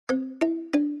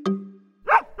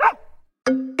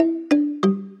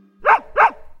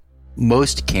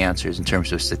Most cancers, in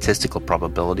terms of statistical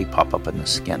probability, pop up in the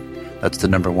skin. That's the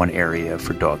number one area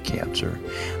for dog cancer.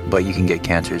 But you can get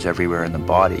cancers everywhere in the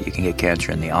body. You can get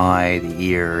cancer in the eye, the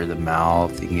ear, the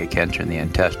mouth. You can get cancer in the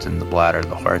intestine, the bladder,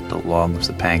 the heart, the lungs,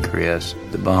 the pancreas,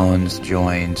 the bones, the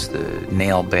joints, the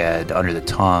nail bed, under the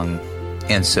tongue.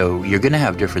 And so you're going to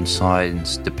have different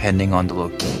signs depending on the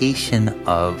location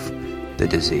of the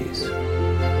disease.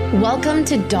 Welcome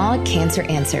to Dog Cancer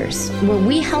Answers, where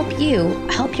we help you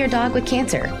help your dog with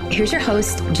cancer. Here's your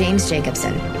host, James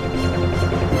Jacobson.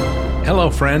 Hello,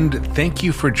 friend. Thank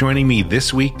you for joining me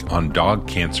this week on Dog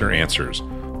Cancer Answers.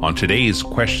 On today's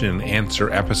question and answer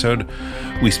episode,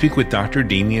 we speak with Dr.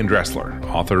 Damian Dressler,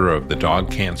 author of the Dog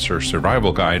Cancer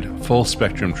Survival Guide, Full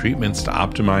Spectrum Treatments to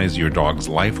Optimize Your Dog's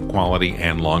Life Quality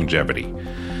and Longevity.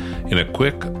 In a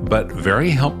quick but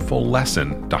very helpful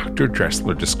lesson, Dr.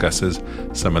 Dressler discusses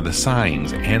some of the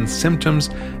signs and symptoms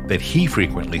that he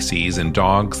frequently sees in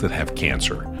dogs that have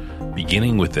cancer.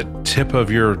 Beginning with the tip of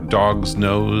your dog's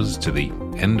nose to the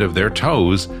end of their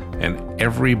toes and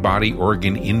every body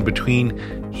organ in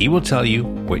between, he will tell you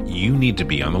what you need to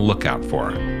be on the lookout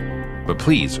for. But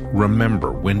please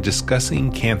remember, when discussing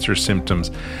cancer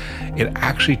symptoms, it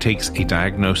actually takes a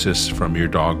diagnosis from your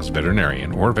dog's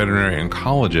veterinarian or veterinary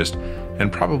oncologist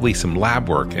and probably some lab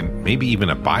work and maybe even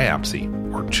a biopsy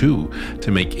or two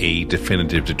to make a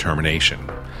definitive determination.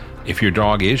 If your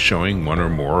dog is showing one or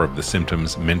more of the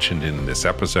symptoms mentioned in this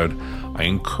episode, I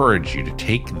encourage you to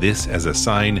take this as a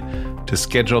sign to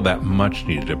schedule that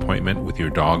much-needed appointment with your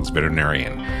dog's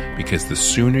veterinarian, because the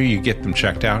sooner you get them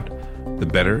checked out, the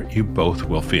better you both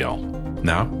will feel.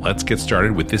 Now, let's get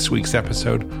started with this week's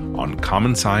episode on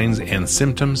common signs and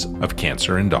symptoms of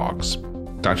cancer in dogs.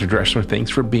 Dr. Dressler,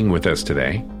 thanks for being with us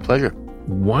today. Pleasure.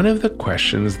 One of the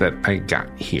questions that I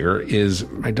got here is,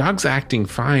 my dog's acting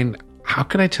fine. How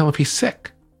can I tell if he's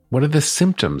sick? What are the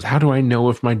symptoms? How do I know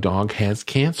if my dog has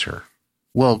cancer?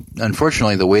 Well,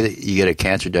 unfortunately, the way that you get a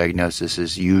cancer diagnosis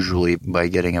is usually by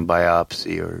getting a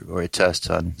biopsy or a test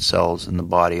on cells in the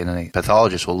body. And then the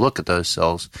pathologist will look at those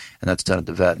cells, and that's done at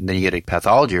the vet. And then you get a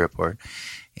pathology report,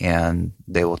 and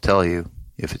they will tell you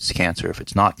if it's cancer, if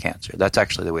it's not cancer. That's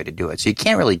actually the way to do it. So you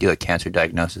can't really do a cancer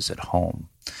diagnosis at home.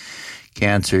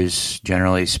 Cancers,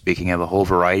 generally speaking, have a whole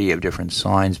variety of different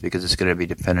signs because it's going to be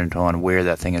dependent on where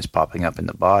that thing is popping up in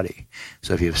the body.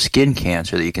 So if you have skin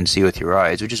cancer that you can see with your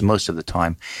eyes, which is most of the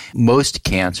time, most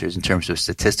cancers, in terms of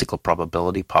statistical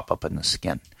probability, pop up in the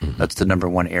skin. Mm-hmm. That's the number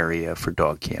one area for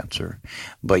dog cancer.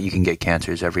 But you can get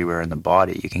cancers everywhere in the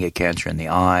body. You can get cancer in the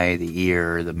eye, the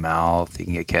ear, the mouth. You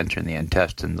can get cancer in the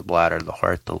intestine, the bladder, the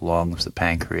heart, the lungs, the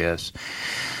pancreas,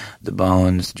 the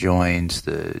bones, the joints,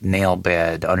 the nail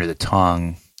bed, under the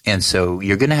tongue. And so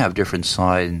you're going to have different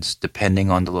signs depending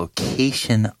on the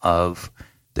location of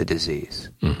the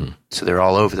disease. Mm-hmm. So they're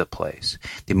all over the place.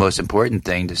 The most important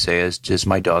thing to say is, does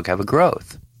my dog have a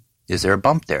growth? Is there a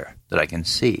bump there that I can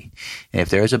see? And if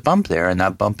there's a bump there and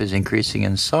that bump is increasing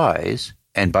in size,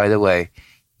 and by the way,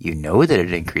 you know that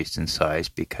it increased in size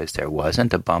because there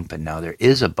wasn't a bump and now there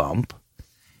is a bump.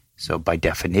 So by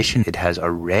definition, it has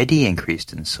already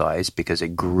increased in size because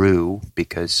it grew,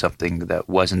 because something that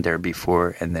wasn't there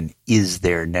before and then is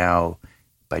there now,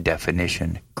 by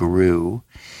definition, grew.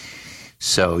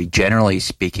 So generally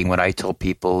speaking, what I tell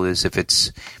people is if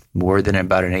it's more than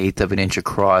about 1/8 of an inch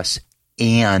across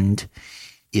and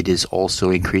it is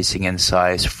also increasing in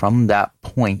size, from that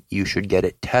point, you should get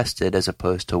it tested as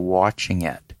opposed to watching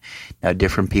it. Now,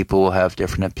 different people will have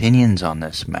different opinions on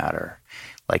this matter.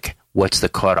 Like, what's the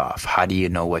cutoff? How do you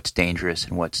know what's dangerous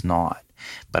and what's not?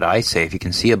 But I say if you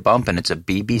can see a bump and it's a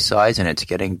BB size and it's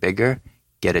getting bigger,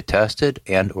 get it tested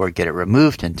and or get it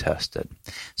removed and tested.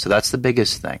 So that's the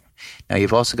biggest thing. Now,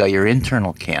 you've also got your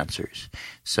internal cancers.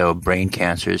 So brain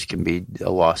cancers can be a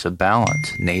loss of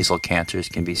balance. Nasal cancers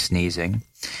can be sneezing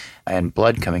and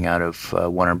blood coming out of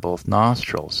one or both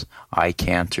nostrils. Eye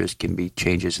cancers can be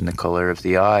changes in the color of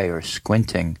the eye or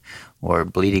squinting or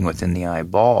bleeding within the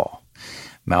eyeball.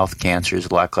 Mouth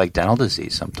cancers look like dental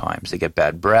disease sometimes. They get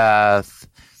bad breath,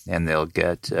 and they'll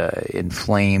get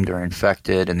inflamed or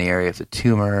infected in the area of the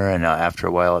tumor, and after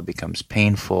a while it becomes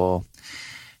painful.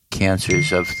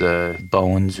 Cancers of the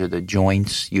bones or the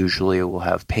joints usually will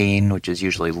have pain, which is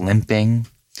usually limping.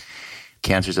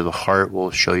 Cancers of the heart will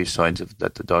show you signs of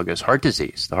that the dog has heart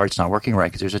disease. The heart's not working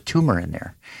right because there's a tumor in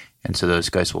there. And so those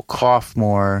guys will cough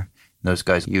more. Those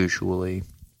guys usually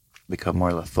become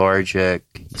more lethargic.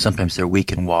 Sometimes they're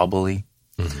weak and wobbly.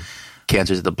 Mm-hmm.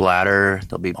 Cancers of the bladder,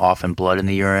 there'll be often blood in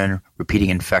the urine. Repeating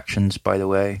infections, by the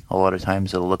way. A lot of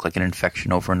times it'll look like an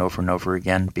infection over and over and over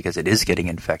again because it is getting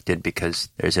infected because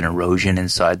there's an erosion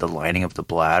inside the lining of the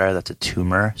bladder. That's a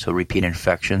tumor. So repeat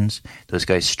infections. Those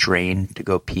guys strain to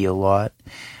go pee a lot.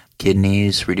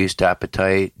 Kidneys, reduced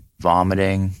appetite,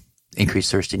 vomiting, increased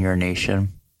thirst and urination.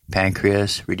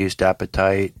 Pancreas, reduced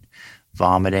appetite,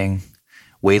 vomiting.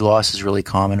 Weight loss is really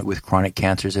common with chronic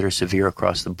cancers that are severe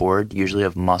across the board, usually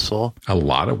of muscle. A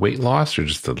lot of weight loss or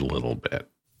just a little bit?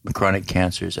 Chronic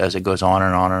cancers, as it goes on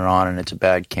and on and on, and it's a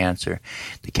bad cancer,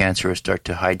 the cancer will start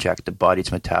to hijack the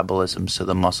body's metabolism, so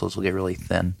the muscles will get really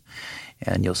thin,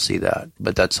 and you'll see that.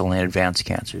 But that's only advanced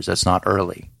cancers. That's not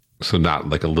early. So not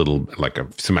like a little, like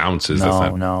some ounces?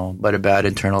 No. But a bad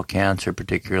internal cancer,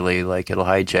 particularly, like it'll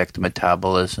hijack the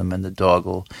metabolism, and the dog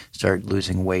will start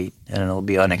losing weight, and it'll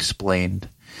be unexplained.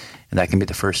 And that can be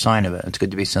the first sign of it. It's good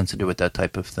to be sensitive with that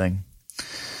type of thing.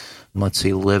 Let's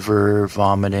see, liver,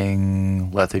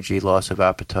 vomiting, lethargy, loss of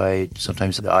appetite.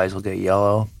 Sometimes the eyes will get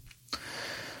yellow.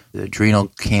 The adrenal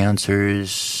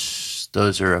cancers,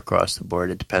 those are across the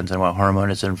board. It depends on what hormone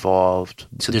is involved.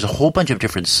 So there's a whole bunch of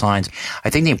different signs. I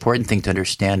think the important thing to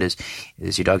understand is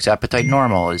your dog's appetite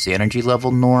normal? Is the energy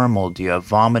level normal? Do you have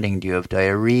vomiting? Do you have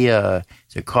diarrhea?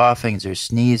 Is there coughing? Is there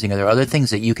sneezing? Are there other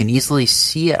things that you can easily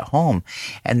see at home?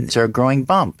 And is there a growing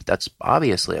bump? That's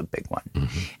obviously a big one.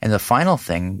 Mm-hmm. And the final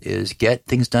thing is get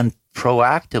things done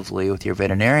proactively with your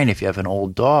veterinarian. If you have an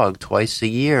old dog, twice a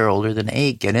year, older than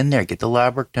 8, get in there, get the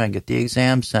lab work done, get the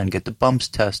exams done, get the bumps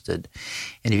tested.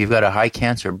 And if you've got a high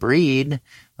cancer breed,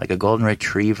 like a golden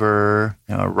retriever,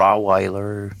 a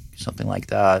Rottweiler, something like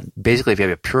that, basically if you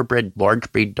have a purebred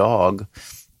large breed dog,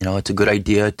 it's a good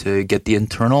idea to get the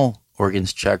internal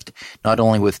organs checked, not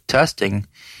only with testing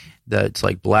that's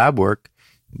like lab work,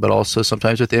 but also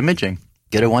sometimes with imaging.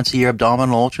 Get a once a year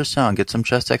abdominal ultrasound, get some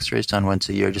chest x-rays done once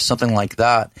a year, just something like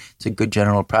that. It's a good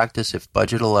general practice if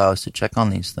budget allows to check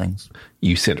on these things.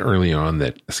 You said early on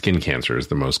that skin cancer is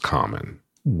the most common.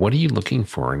 What are you looking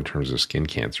for in terms of skin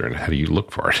cancer, and how do you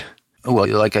look for it? Well,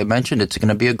 like I mentioned, it's going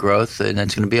to be a growth, and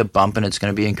it's going to be a bump, and it's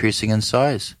going to be increasing in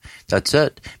size. That's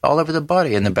it. All over the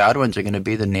body. And the bad ones are going to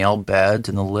be the nail beds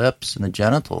and the lips and the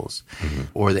genitals,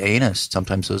 or the anus.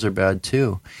 Sometimes those are bad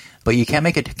too. But you can't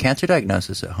make a cancer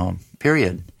diagnosis at home,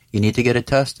 period. You need to get it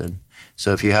tested.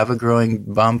 So if you have a growing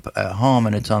bump at home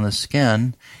and it's on the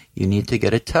skin, you need to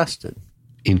get it tested.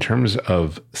 In terms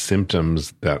of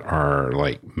symptoms that are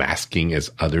like masking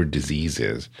as other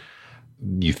diseases,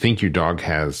 you think your dog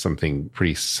has something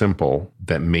pretty simple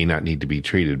that may not need to be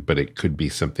treated, but it could be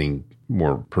something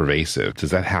more pervasive. Does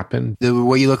that happen?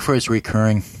 What you look for is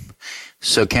recurring.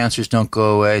 So cancers don't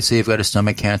go away. Say you've got a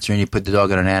stomach cancer and you put the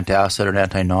dog on an antacid or an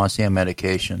anti-nausea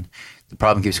medication. The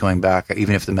problem keeps going back,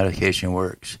 even if the medication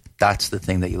works. That's the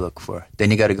thing that you look for. Then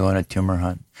you got to go on a tumor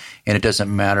hunt. And it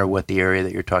doesn't matter what the area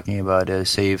that you're talking about is.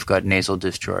 Say you've got nasal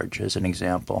discharge as an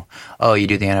example. Oh, you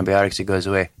do the antibiotics, it goes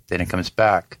away. Then it comes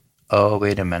back. Oh,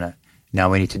 wait a minute.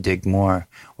 Now we need to dig more.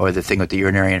 Or the thing with the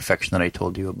urinary infection that I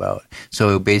told you about.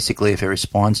 So basically, if it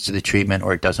responds to the treatment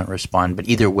or it doesn't respond, but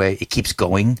either way, it keeps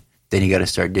going, then you got to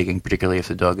start digging, particularly if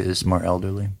the dog is more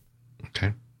elderly.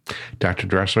 Okay. Dr.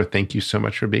 Dressler, thank you so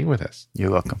much for being with us.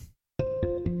 You're welcome.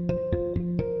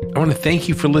 I want to thank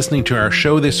you for listening to our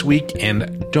show this week,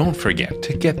 and don't forget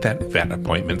to get that vet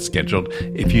appointment scheduled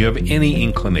if you have any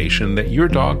inclination that your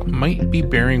dog might be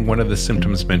bearing one of the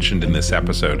symptoms mentioned in this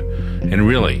episode. And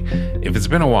really, if it's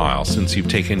been a while since you've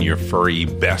taken your furry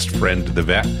best friend to the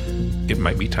vet, it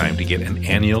might be time to get an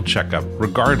annual checkup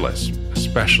regardless,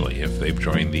 especially if they've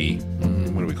joined the,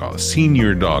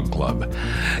 Senior Dog Club.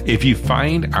 If you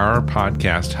find our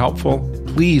podcast helpful,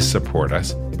 please support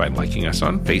us by liking us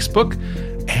on Facebook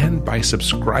and by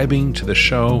subscribing to the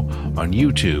show on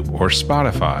YouTube or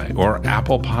Spotify or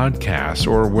Apple Podcasts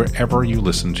or wherever you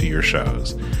listen to your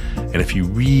shows. And if you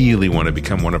really want to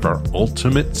become one of our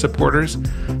ultimate supporters,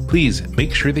 please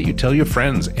make sure that you tell your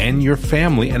friends and your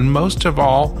family, and most of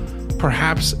all,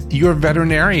 perhaps your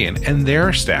veterinarian and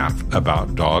their staff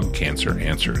about Dog Cancer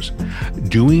Answers.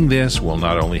 Doing this will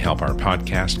not only help our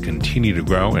podcast continue to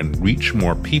grow and reach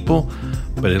more people,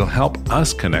 but it'll help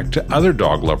us connect to other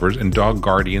dog lovers and dog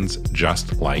guardians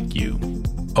just like you.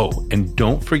 Oh, and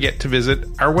don't forget to visit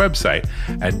our website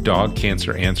at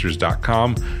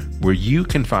dogcanceranswers.com, where you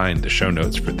can find the show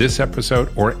notes for this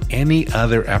episode or any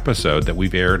other episode that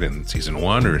we've aired in Season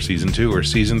 1 or Season 2 or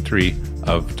Season 3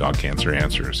 of Dog Cancer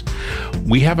Answers.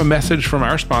 We have a message from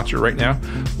our sponsor right now,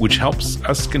 which helps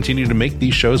us continue to make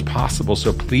these shows possible,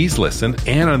 so please listen.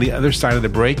 And on the other side of the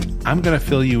break, I'm going to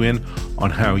fill you in on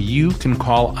how you can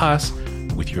call us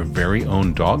with your very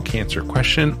own dog cancer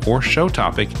question or show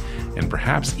topic and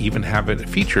perhaps even have it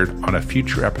featured on a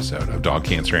future episode of Dog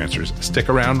Cancer Answers. Stick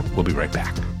around. We'll be right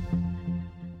back.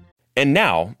 And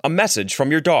now, a message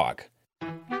from your dog.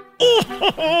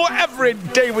 Oh, every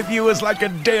day with you is like a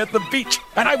day at the beach,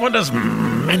 and I want as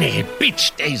many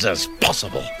beach days as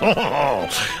possible. Oh,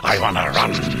 I want to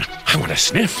run. I want to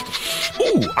sniff.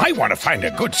 Ooh, I want to find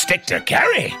a good stick to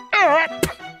carry.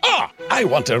 I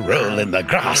want to roll in the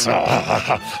grass.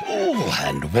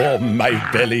 And warm my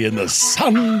belly in the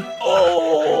sun.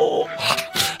 Oh,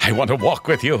 I want to walk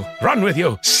with you, run with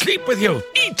you, sleep with you,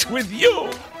 eat with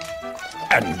you.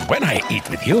 And when I eat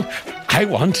with you, I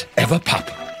want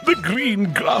Everpup. The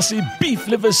green, grassy beef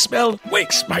liver smell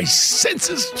wakes my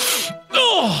senses.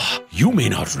 Oh, you may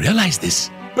not realize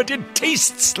this, but it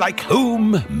tastes like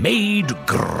homemade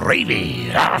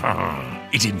gravy.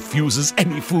 It infuses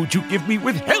any food you give me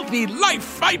with healthy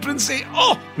life vibrancy.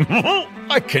 Oh,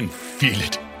 I can feel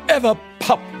it.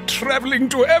 Everpup traveling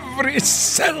to every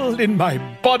cell in my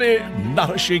body,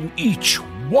 nourishing each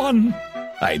one.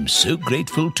 I'm so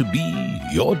grateful to be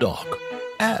your dog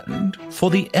and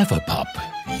for the Everpup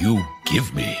you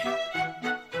give me.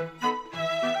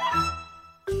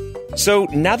 So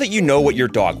now that you know what your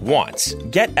dog wants,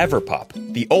 get Everpup,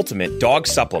 the ultimate dog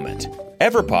supplement.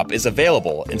 Everpup is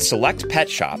available in select pet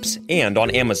shops and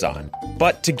on Amazon.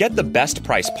 But to get the best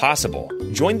price possible,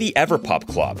 join the Everpup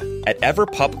Club at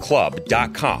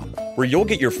everpupclub.com, where you'll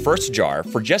get your first jar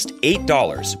for just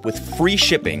 $8 with free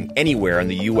shipping anywhere in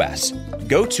the U.S.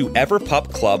 Go to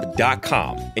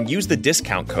everpupclub.com and use the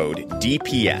discount code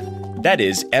DPN. That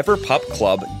is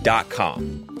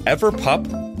everpupclub.com.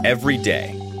 Everpup, every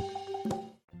day.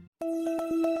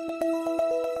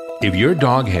 If your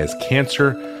dog has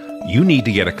cancer, you need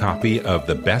to get a copy of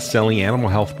the best-selling animal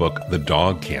health book, The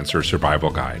Dog Cancer Survival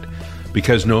Guide.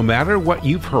 Because no matter what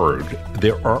you've heard,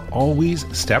 there are always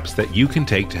steps that you can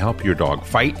take to help your dog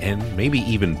fight and maybe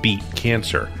even beat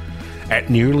cancer.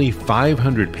 At nearly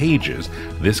 500 pages,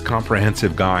 this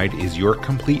comprehensive guide is your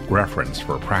complete reference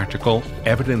for practical,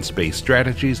 evidence-based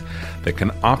strategies that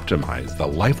can optimize the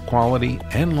life quality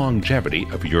and longevity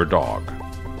of your dog.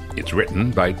 It's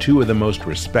written by two of the most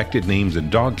respected names in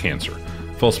dog cancer,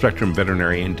 full-spectrum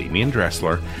veterinarian Damian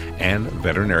Dressler and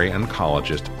veterinary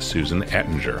oncologist Susan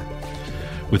Ettinger.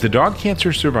 With the Dog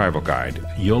Cancer Survival Guide,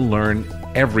 you'll learn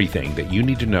everything that you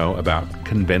need to know about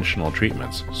conventional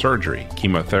treatments, surgery,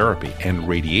 chemotherapy, and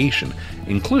radiation,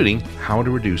 including how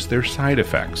to reduce their side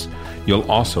effects. You'll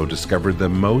also discover the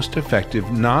most effective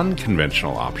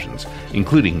non-conventional options,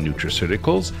 including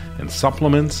nutraceuticals and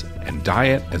supplements and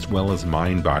diet, as well as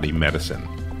mind-body medicine.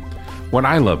 What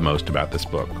I love most about this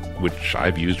book, which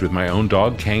I've used with my own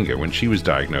dog Kanga when she was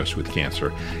diagnosed with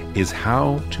cancer, is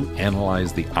how to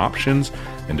analyze the options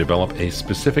and develop a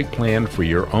specific plan for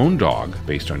your own dog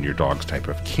based on your dog's type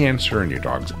of cancer and your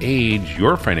dog's age,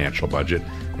 your financial budget,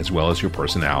 as well as your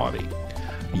personality.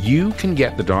 You can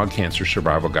get the Dog Cancer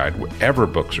Survival Guide wherever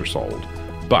books are sold,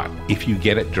 but if you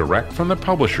get it direct from the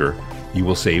publisher, you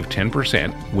will save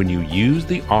 10% when you use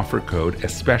the offer code,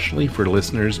 especially for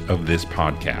listeners of this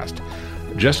podcast.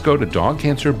 Just go to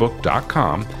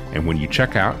dogcancerbook.com, and when you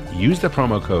check out, use the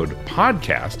promo code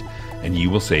PODCAST, and you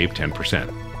will save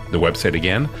 10%. The website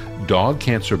again,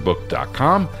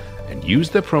 dogcancerbook.com, and use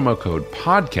the promo code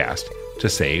PODCAST to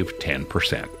save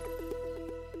 10%.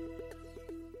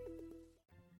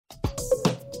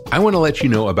 I want to let you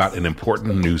know about an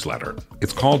important newsletter.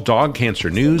 It's called Dog Cancer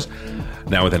News.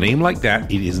 Now, with a name like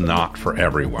that, it is not for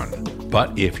everyone.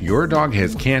 But if your dog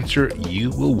has cancer, you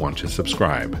will want to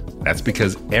subscribe. That's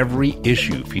because every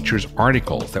issue features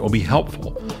articles that will be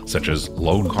helpful, such as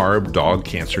low-carb dog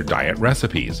cancer diet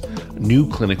recipes, new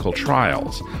clinical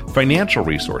trials, financial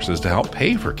resources to help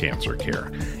pay for cancer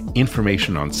care,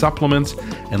 information on supplements,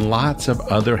 and lots of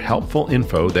other helpful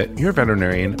info that your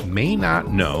veterinarian may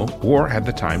not know or have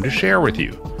the time to share with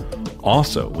you.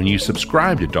 Also, when you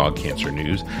subscribe to Dog Cancer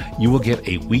News, you will get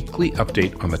a weekly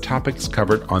update on the topics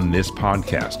covered on this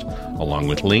podcast, along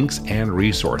with links and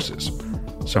resources.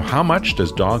 So how much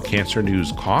does Dog Cancer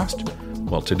News cost?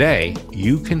 Well, today,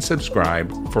 you can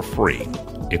subscribe for free.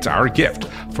 It's our gift.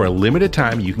 For a limited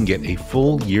time, you can get a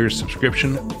full year's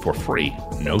subscription for free,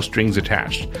 no strings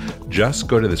attached. Just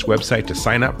go to this website to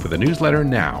sign up for the newsletter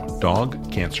now,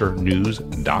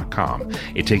 dogcancernews.com.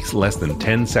 It takes less than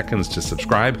 10 seconds to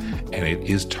subscribe, and it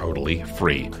is totally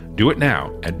free. Do it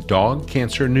now at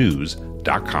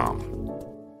dogcancernews.com.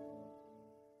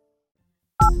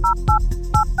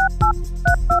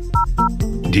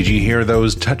 Did you hear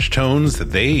those touch tones?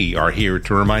 They are here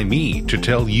to remind me to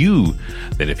tell you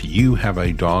that if you have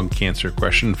a dog cancer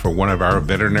question for one of our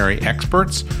veterinary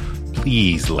experts,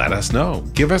 please let us know.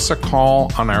 Give us a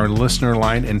call on our listener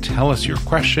line and tell us your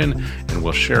question, and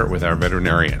we'll share it with our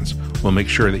veterinarians. We'll make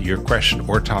sure that your question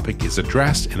or topic is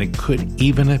addressed, and it could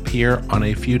even appear on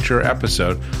a future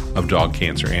episode of Dog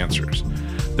Cancer Answers.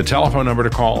 The telephone number to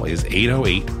call is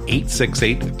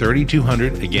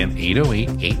 808-868-3200. Again,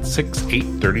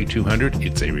 808-868-3200.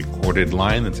 It's a recorded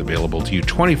line that's available to you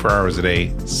 24 hours a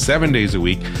day, 7 days a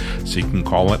week, so you can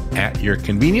call it at your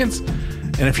convenience.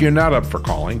 And if you're not up for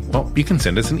calling, well, you can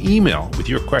send us an email with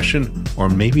your question or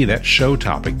maybe that show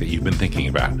topic that you've been thinking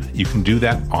about. You can do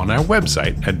that on our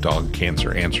website at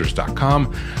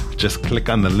dogcanceranswers.com. Just click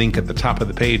on the link at the top of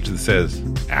the page that says,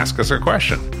 Ask Us a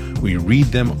Question. We read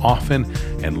them often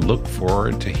and look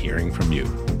forward to hearing from you.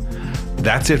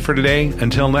 That's it for today.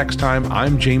 Until next time,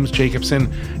 I'm James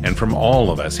Jacobson, and from all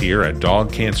of us here at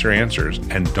Dog Cancer Answers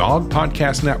and Dog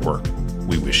Podcast Network,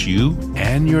 we wish you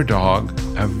and your dog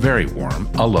a very warm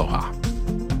aloha.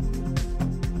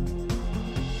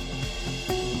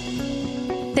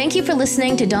 Thank you for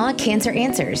listening to Dog Cancer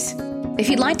Answers. If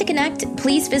you'd like to connect,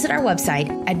 please visit our website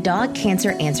at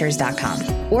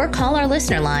dogcanceranswers.com or call our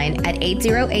listener line at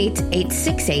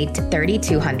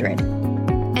 808-868-3200.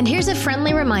 And here's a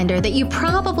friendly reminder that you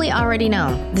probably already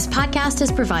know. This podcast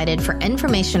is provided for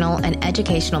informational and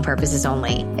educational purposes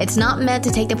only. It's not meant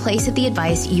to take the place of the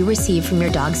advice you receive from your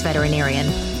dog's veterinarian.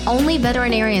 Only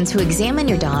veterinarians who examine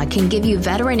your dog can give you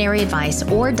veterinary advice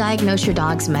or diagnose your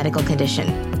dog's medical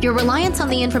condition. Your reliance on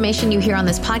the information you hear on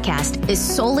this podcast is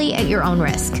solely at your own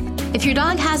risk. If your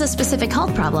dog has a specific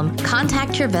health problem,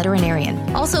 contact your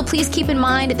veterinarian. Also, please keep in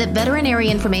mind that veterinary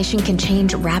information can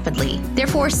change rapidly.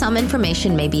 Therefore, some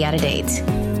information may be out of date.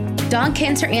 Dog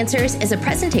Cancer Answers is a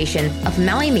presentation of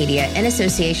Maui Media in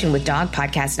association with Dog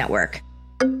Podcast Network.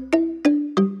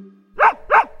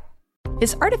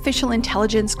 Is artificial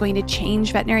intelligence going to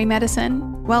change veterinary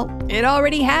medicine? Well, it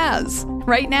already has.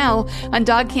 Right now, on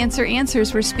Dog Cancer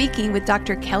Answers, we're speaking with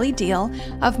Dr. Kelly Deal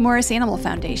of Morris Animal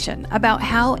Foundation about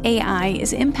how AI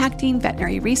is impacting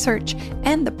veterinary research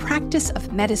and the practice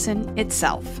of medicine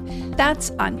itself.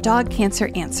 That's on Dog Cancer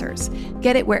Answers.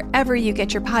 Get it wherever you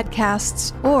get your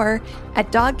podcasts or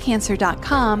at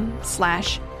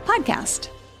dogcancer.com/podcast.